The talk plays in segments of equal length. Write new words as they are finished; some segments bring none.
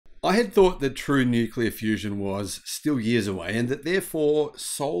I had thought that true nuclear fusion was still years away and that therefore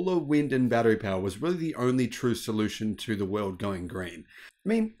solar, wind and battery power was really the only true solution to the world going green. I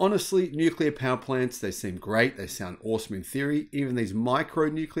mean, honestly, nuclear power plants, they seem great. They sound awesome in theory. Even these micro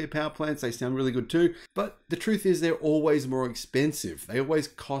nuclear power plants, they sound really good too. But the truth is they're always more expensive. They always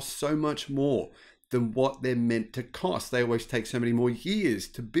cost so much more than what they're meant to cost. They always take so many more years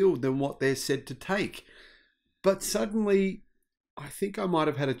to build than what they're said to take. But suddenly, I think I might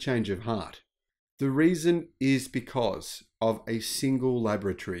have had a change of heart. The reason is because of a single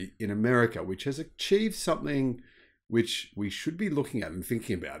laboratory in America, which has achieved something which we should be looking at and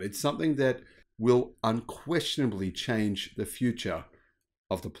thinking about. It's something that will unquestionably change the future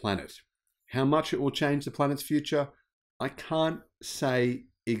of the planet. How much it will change the planet's future, I can't say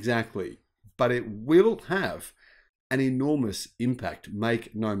exactly, but it will have an enormous impact,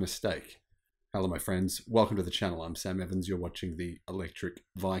 make no mistake. Hello, my friends. Welcome to the channel. I'm Sam Evans. You're watching the Electric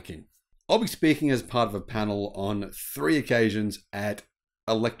Viking. I'll be speaking as part of a panel on 3 occasions at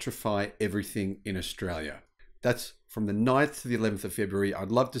Electrify Everything in Australia. That's from the 9th to the 11th of February.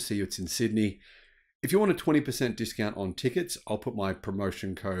 I'd love to see you. It's in Sydney. If you want a 20% discount on tickets, I'll put my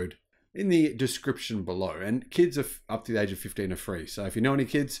promotion code in the description below. And kids up to the age of 15 are free. So if you know any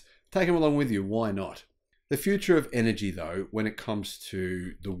kids, take them along with you. Why not? The future of energy, though, when it comes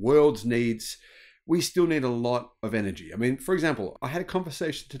to the world's needs, we still need a lot of energy. I mean, for example, I had a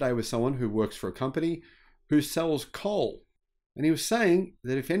conversation today with someone who works for a company who sells coal. And he was saying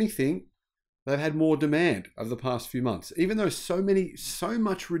that if anything, they've had more demand over the past few months, even though so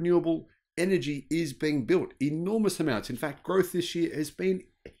much renewable energy is being built, enormous amounts. In fact, growth this year has been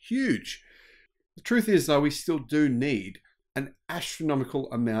huge. The truth is, though, we still do need an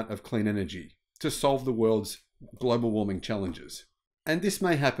astronomical amount of clean energy to solve the world's global warming challenges. And this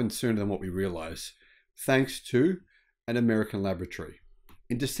may happen sooner than what we realize, thanks to an American laboratory.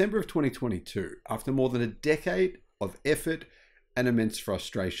 In December of 2022, after more than a decade of effort and immense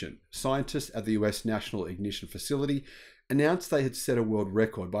frustration, scientists at the US National Ignition Facility announced they had set a world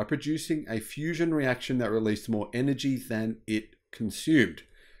record by producing a fusion reaction that released more energy than it consumed.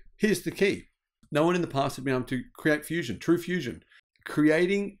 Here's the key. No one in the past had been able to create fusion, true fusion.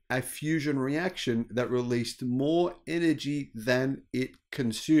 Creating a fusion reaction that released more energy than it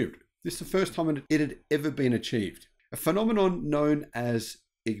consumed. This is the first time it had ever been achieved. A phenomenon known as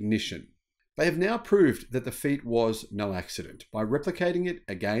ignition. They have now proved that the feat was no accident by replicating it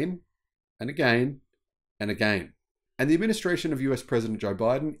again and again and again. And the administration of US President Joe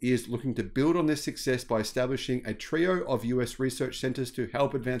Biden is looking to build on this success by establishing a trio of US research centers to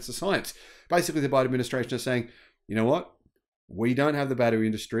help advance the science. Basically, the Biden administration is saying, you know what? We don't have the battery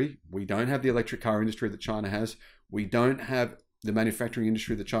industry. We don't have the electric car industry that China has. We don't have the manufacturing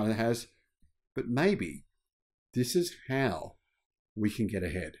industry that China has. But maybe this is how we can get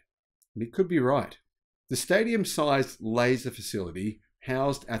ahead. And it could be right. The stadium-sized laser facility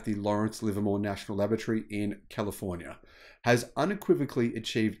housed at the Lawrence Livermore National Laboratory in California has unequivocally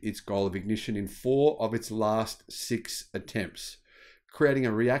achieved its goal of ignition in 4 of its last 6 attempts, creating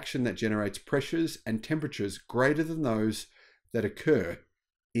a reaction that generates pressures and temperatures greater than those that occur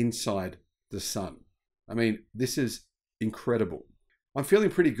inside the sun. I mean, this is incredible. I'm feeling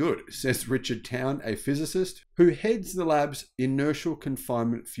pretty good, says Richard Town, a physicist who heads the lab's Inertial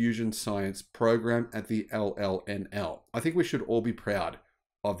Confinement Fusion Science program at the LLNL. I think we should all be proud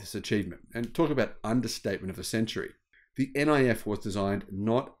of this achievement. And talk about understatement of the century. The NIF was designed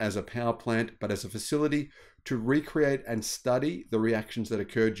not as a power plant, but as a facility to recreate and study the reactions that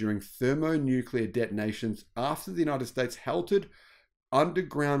occurred during thermonuclear detonations after the United States halted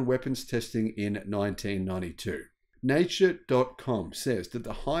underground weapons testing in 1992. Nature.com says that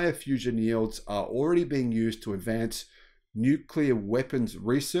the higher fusion yields are already being used to advance nuclear weapons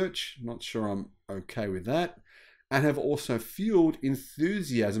research. Not sure I'm okay with that. And have also fueled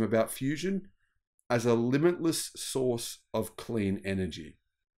enthusiasm about fusion as a limitless source of clean energy.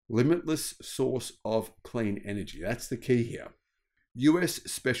 Limitless source of clean energy. That's the key here. US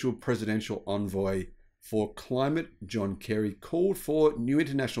Special Presidential Envoy for Climate John Kerry called for new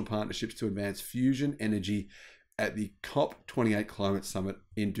international partnerships to advance fusion energy at the COP28 Climate Summit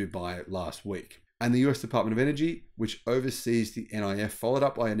in Dubai last week. And the US Department of Energy, which oversees the NIF, followed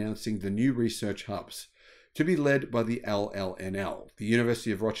up by announcing the new research hubs to be led by the LLNL, the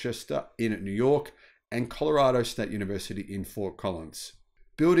University of Rochester in New York, and Colorado State University in Fort Collins.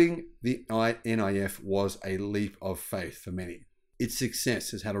 Building the NIF was a leap of faith for many. Its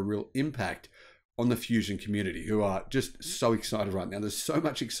success has had a real impact on the fusion community, who are just so excited right now. There's so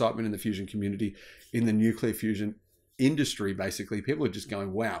much excitement in the fusion community, in the nuclear fusion industry, basically. People are just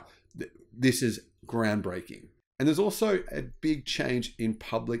going, wow, this is groundbreaking. And there's also a big change in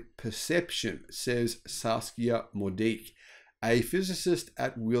public perception, says Saskia Mordique, a physicist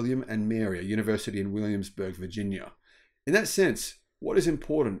at William and Mary University in Williamsburg, Virginia. In that sense, what is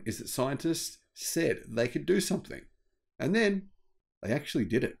important is that scientists said they could do something, and then they actually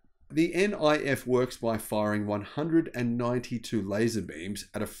did it. The NIF works by firing 192 laser beams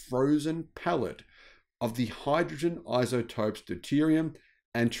at a frozen pellet of the hydrogen isotopes deuterium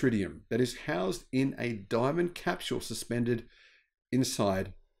and tritium that is housed in a diamond capsule suspended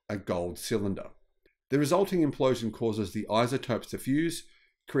inside a gold cylinder. The resulting implosion causes the isotopes to fuse,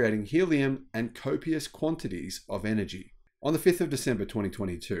 creating helium and copious quantities of energy. On the 5th of December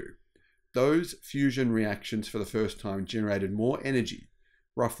 2022, those fusion reactions for the first time generated more energy,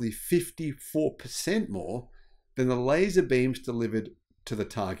 roughly 54% more, than the laser beams delivered to the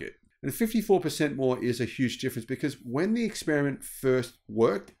target. And 54% more is a huge difference because when the experiment first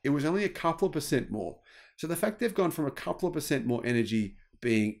worked, it was only a couple of percent more. So the fact they've gone from a couple of percent more energy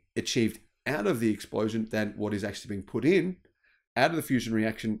being achieved out of the explosion than what is actually being put in, out of the fusion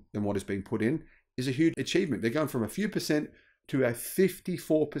reaction than what is being put in, is a huge achievement. They're going from a few percent to a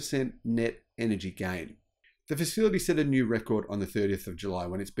 54% net energy gain. The facility set a new record on the 30th of July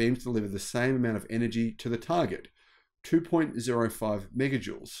when its beams delivered the same amount of energy to the target, 2.05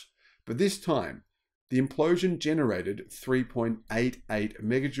 megajoules. But this time, the implosion generated 3.88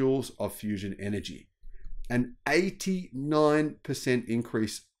 megajoules of fusion energy, an 89%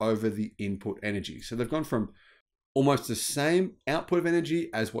 increase over the input energy. So they've gone from almost the same output of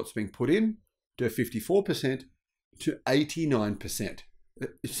energy as what's being put in to 54% to 89%.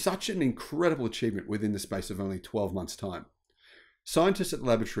 It's such an incredible achievement within the space of only 12 months' time. Scientists at the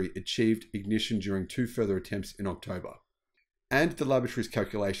laboratory achieved ignition during 2 further attempts in October. And the laboratory's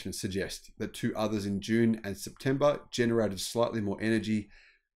calculations suggest that 2 others in June and September generated slightly more energy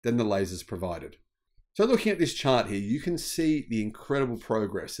than the lasers provided. So looking at this chart here, you can see the incredible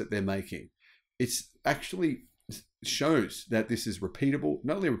progress that they're making. It's actually shows that this is repeatable,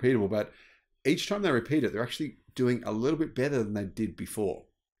 not only repeatable, but each time they repeat it, they're actually doing a little bit better than they did before.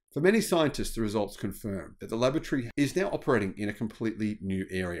 For many scientists, the results confirm that the laboratory is now operating in a completely new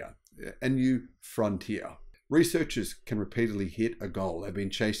area, a new frontier. Researchers can repeatedly hit a goal they've been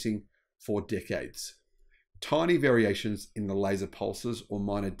chasing for decades. Tiny variations in the laser pulses or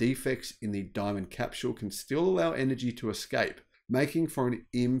minor defects in the diamond capsule can still allow energy to escape, making for an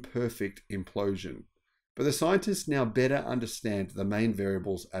imperfect implosion. But the scientists now better understand the main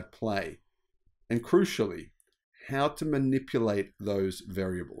variables at play, and crucially, how to manipulate those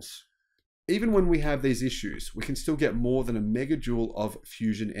variables. Even when we have these issues, we can still get more than a megajoule of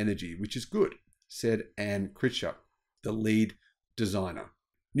fusion energy, which is good, said Anne Critchuk, the lead designer.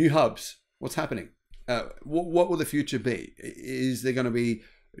 New hubs, what's happening? What will the future be? Is there going to be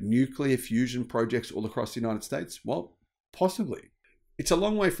nuclear fusion projects all across the United States? Well, possibly. It's a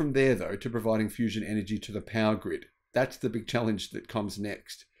long way from there, though, to providing fusion energy to the power grid. That's the big challenge that comes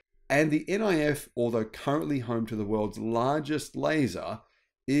next. And the NIF, although currently home to the world's largest laser,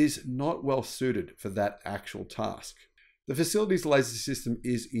 is not well suited for that actual task. The facility's laser system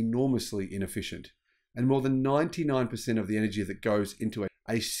is enormously inefficient, and more than 99% of the energy that goes into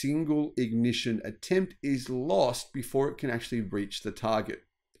a single ignition attempt is lost before it can actually reach the target.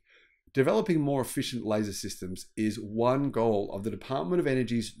 Developing more efficient laser systems is one goal of the Department of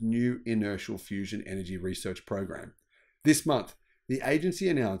Energy's new Inertial Fusion Energy Research Program. This month, the agency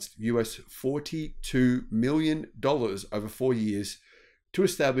announced US $42 million over 4 years to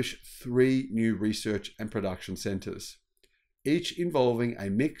establish 3 new research and production centers, each involving a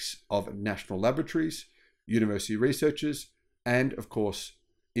mix of national laboratories, university researchers, and of course,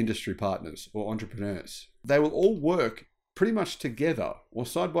 industry partners or entrepreneurs. They will all work pretty much together or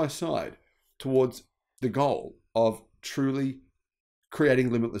side by side towards the goal of truly creating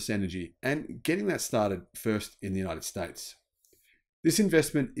limitless energy and getting that started first in the United States. This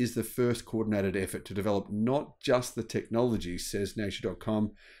investment is the first coordinated effort to develop not just the technology, says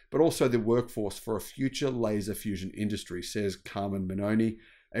Nature.com, but also the workforce for a future laser fusion industry, says Carmen Manoni,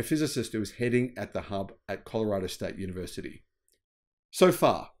 a physicist who is heading at the hub at Colorado State University. So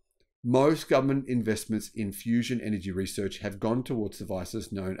far, most government investments in fusion energy research have gone towards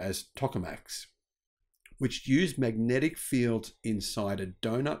devices known as tokamaks, which use magnetic fields inside a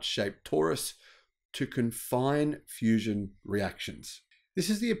donut-shaped torus to confine fusion reactions. This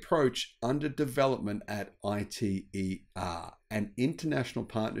is the approach under development at ITER, an international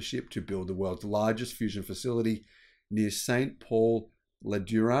partnership to build the world's largest fusion facility near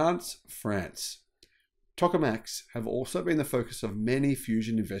Saint-Paul-la-Durance, France. Tokamaks have also been the focus of many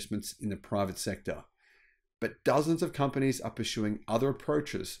fusion investments in the private sector, but dozens of companies are pursuing other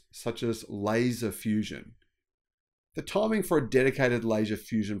approaches such as laser fusion. The timing for a dedicated laser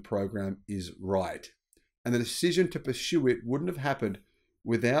fusion program is right, and the decision to pursue it wouldn't have happened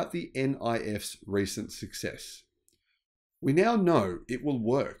without the NIF's recent success. We now know it will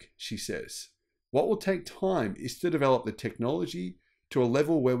work, she says. What will take time is to develop the technology to a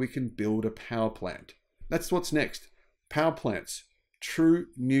level where we can build a power plant. That's what's next. Power plants, true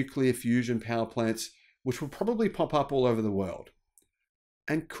nuclear fusion power plants, which will probably pop up all over the world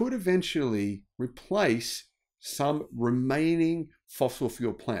and could eventually replace some remaining fossil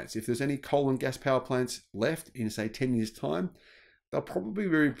fuel plants. If there's any coal and gas power plants left in, say, 10 years' time, they'll probably be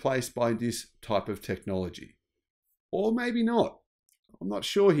replaced by this type of technology. Or maybe not. I'm not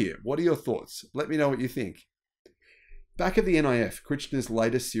sure here. What are your thoughts? Let me know what you think. Back at the NIF, Kirchner's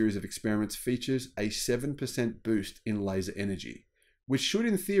latest series of experiments features a 7% boost in laser energy, which should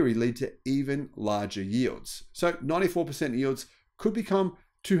in theory lead to even larger yields. So 94% yields could become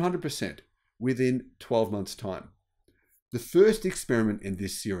 200% within 12 months' time. The first experiment in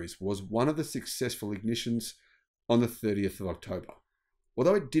this series was one of the successful ignitions on the 30th of October.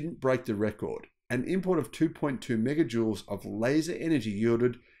 Although it didn't break the record, an input of 2.2 megajoules of laser energy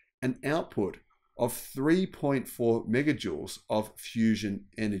yielded an output of 3.4 megajoules of fusion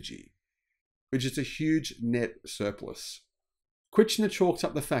energy, which is a huge net surplus. Kirchner chalks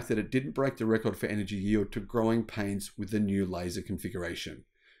up the fact that it didn't break the record for energy yield to growing pains with the new laser configuration,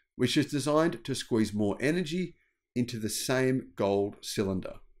 which is designed to squeeze more energy into the same gold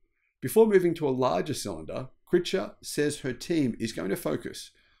cylinder. Before moving to a larger cylinder, Kirchner says her team is going to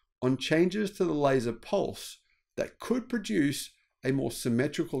focus on changes to the laser pulse that could produce a more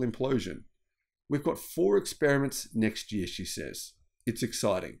symmetrical implosion. We've got 4 experiments next year, she says. It's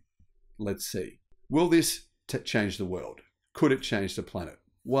exciting. Let's see. Will this change the world? Could it change the planet?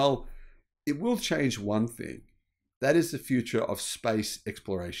 Well, it will change one thing. That is the future of space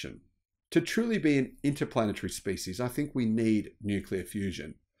exploration. To truly be an interplanetary species, I think we need nuclear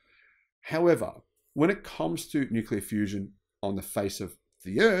fusion. However, when it comes to nuclear fusion on the face of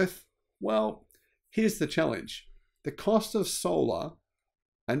the Earth, well, here's the challenge. The cost of solar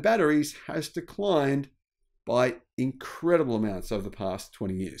and batteries has declined by incredible amounts over the past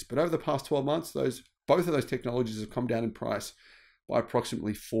 20 years. But over the past 12 months, both of those technologies have come down in price by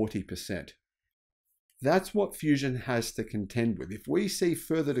approximately 40%. That's what fusion has to contend with. If we see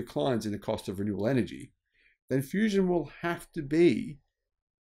further declines in the cost of renewable energy, then fusion will have to be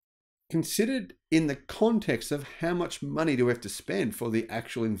considered in the context of how much money do we have to spend for the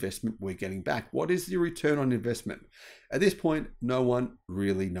actual investment we're getting back. What is the return on investment? At this point, no one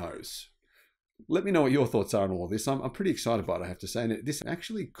really knows. Let me know what your thoughts are on all of this. I'm pretty excited about it, I have to say, and this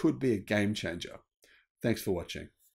actually could be a game changer. Thanks for watching.